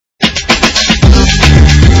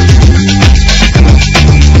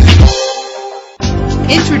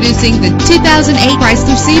Introducing the 2008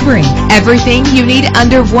 Chrysler Sebring. Everything you need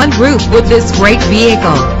under one roof with this great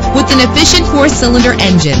vehicle. With an efficient 4-cylinder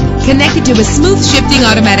engine connected to a smooth shifting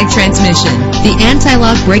automatic transmission, the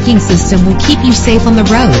anti-lock braking system will keep you safe on the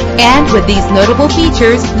road. And with these notable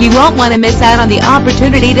features, you won't want to miss out on the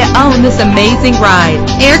opportunity to own this amazing ride.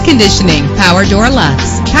 Air conditioning, power door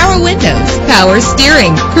locks, power windows, power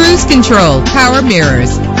steering, cruise control, power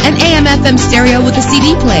mirrors, an AM/FM stereo with a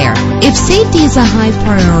CD player. If safety is a high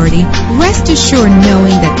priority, rest assured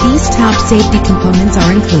knowing that these top safety components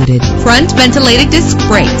are included. Front ventilated disc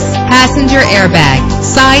brakes, passenger airbag,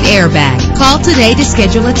 side airbag. Call today to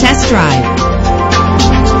schedule a test drive.